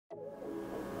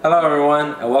Hello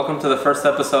everyone, and welcome to the first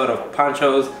episode of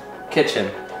Pancho's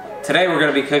Kitchen. Today we're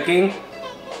going to be cooking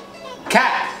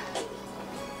cat!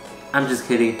 I'm just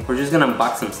kidding, we're just going to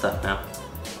unbox some stuff now.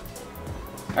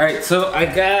 Alright, so I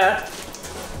got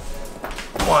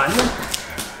 1,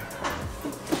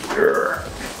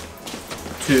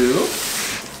 2,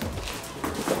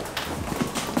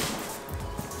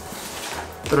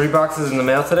 3 boxes in the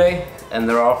mail today, and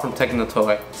they're all from Techno.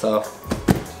 So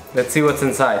let's see what's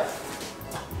inside.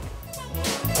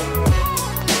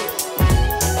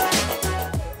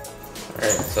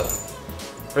 Alright, so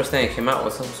first thing that came out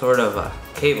was some sort of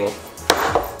cable.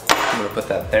 I'm gonna put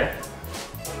that there.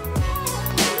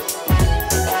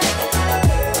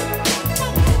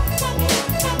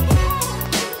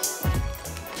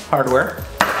 Hardware.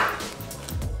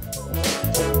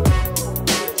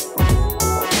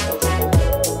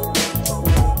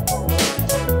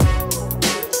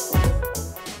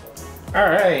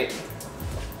 Alright,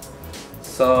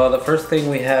 so the first thing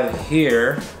we have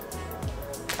here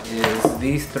is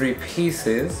these 3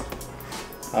 pieces,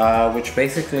 which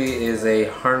basically is a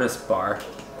harness bar.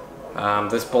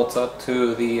 This bolts up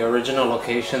to the original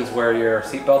locations where your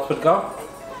seatbelts would go.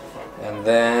 And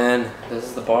then this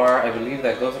is the bar, I believe,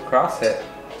 that goes across it.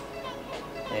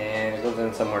 And it goes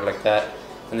in somewhere like that.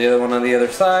 And the other one on the other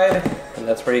side, and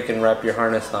that's where you can wrap your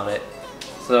harness on it.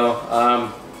 So,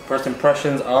 first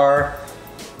impressions are,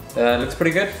 it looks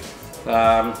pretty good.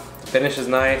 Finish is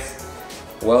nice,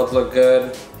 welds look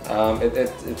good.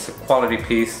 It's a quality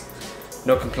piece.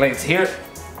 No complaints here.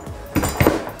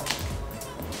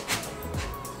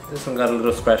 This one got a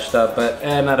little scratched up, but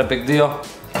not a big deal.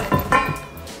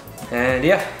 And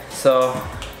yeah, so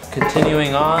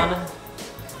continuing on,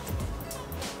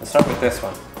 let's start with this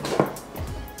one.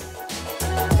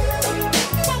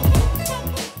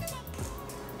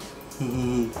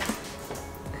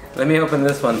 Let me open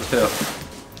this one too.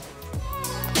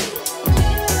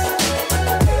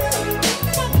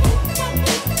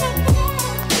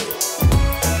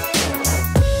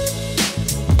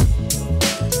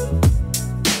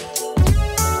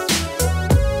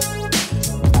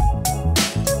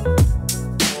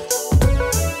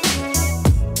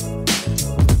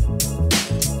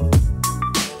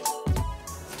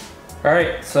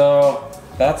 Alright, so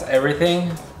that's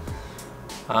everything.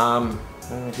 I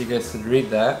don't know if you guys could read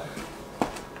that.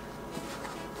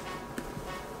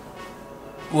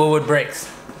 Wood brakes.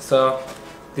 So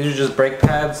these are just brake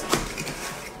pads.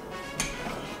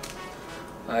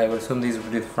 I would assume these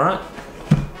would be the front.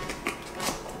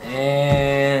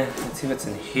 And let's see what's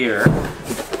in here.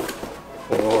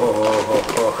 Whoa.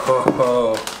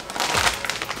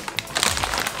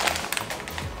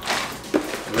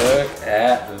 Look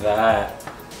at that.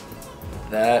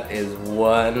 That is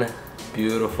one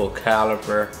beautiful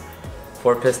caliper.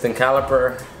 4-piston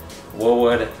caliper,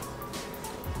 wood.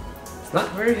 It's not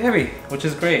very heavy, which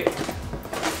is great. Put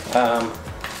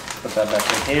that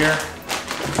back in here.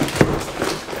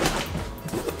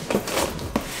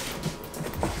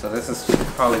 So this is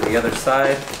probably the other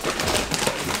side.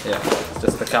 Yeah, it's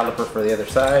just the caliper for the other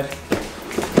side.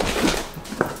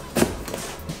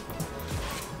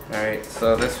 Alright,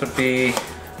 so this would be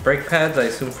brake pads, I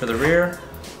assume, for the rear.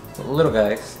 The little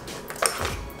guys.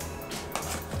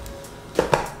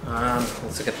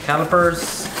 Let's look at the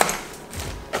calipers.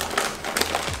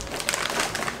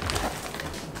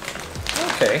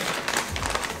 Okay.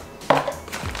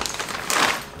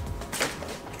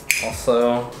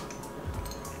 Also,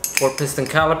 4-piston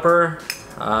caliper.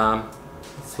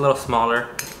 It's a little smaller,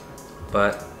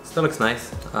 but still looks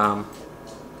nice.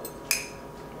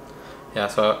 Yeah,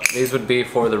 so these would be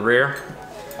for the rear.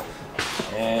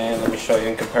 And let me show you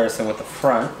in comparison with the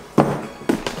front.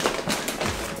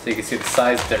 So you can see the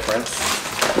size difference.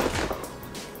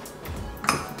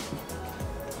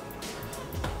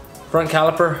 Front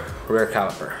caliper, rear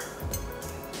caliper.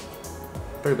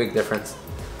 Pretty big difference.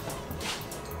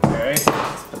 Alright,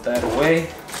 let's put that away.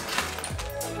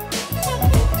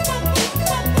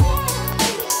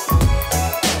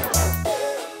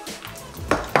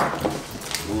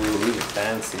 Ooh, these are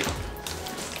fancy.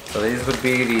 So these would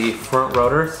be the front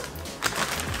rotors.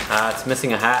 It's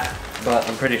missing a hat, but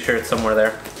I'm pretty sure it's somewhere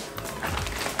there.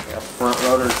 We got front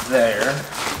rotors there.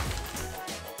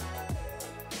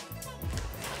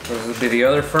 This would be the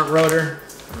other front rotor.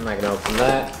 I'm not gonna open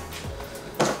that.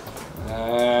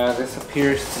 This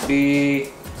appears to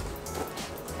be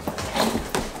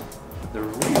the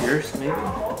rears, maybe?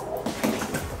 Oh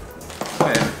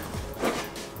yeah.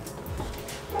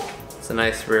 It's a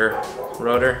nice rear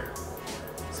rotor.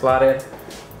 Slotted.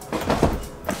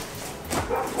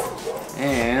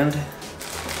 And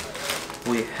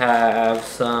we have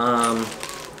some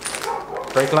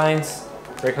brake lines,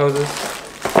 brake hoses.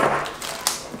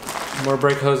 More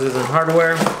brake hoses and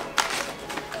hardware.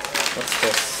 What's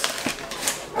this?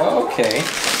 Okay.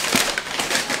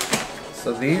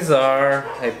 So these are,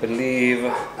 I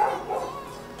believe,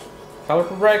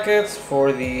 caliper brackets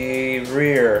for the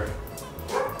rear.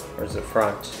 Or is it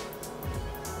front?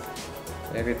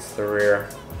 Maybe it's the rear.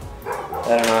 I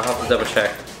don't know, I'll have to double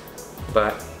check.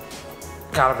 But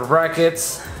caliper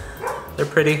brackets, they're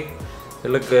pretty. They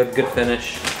look good, good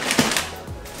finish.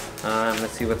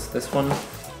 Let's see, what's this one?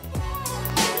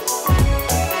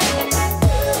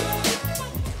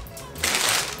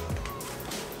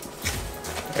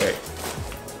 Alright,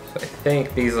 so I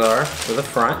think these are for the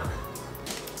front.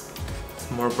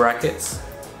 Some more brackets.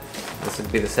 This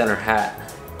would be the center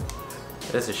hat.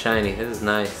 This is shiny, this is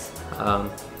nice.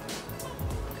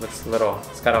 Looks a little,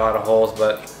 it's got a lot of holes,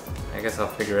 but I guess I'll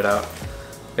figure it out.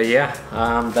 But yeah,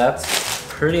 that's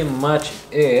pretty much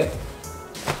it.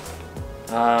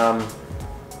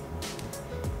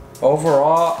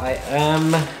 Overall, I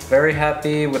am very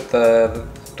happy with the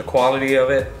quality of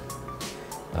it.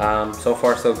 So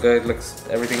far so good. Looks,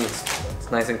 everything's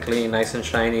nice and clean, nice and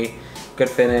shiny, good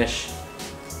finish.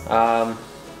 The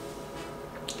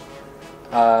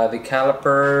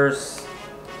calipers,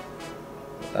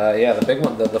 yeah, the big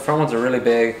one, the front ones are really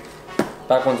big,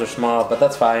 back ones are small, but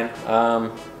that's fine.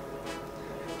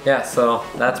 Yeah, so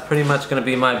that's pretty much gonna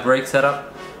be my brake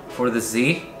setup for the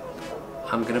Z.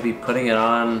 I'm gonna be putting it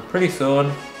on pretty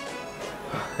soon.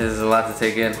 This is a lot to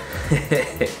take in.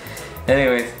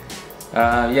 Anyways,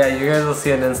 yeah, you guys will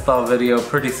see an install video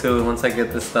pretty soon once I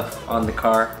get this stuff on the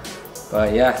car.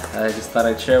 But yeah, I just thought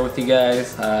I'd share with you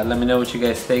guys. Let me know what you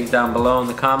guys think down below in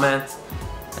the comments.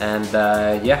 And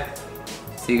yeah,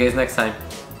 see you guys next time.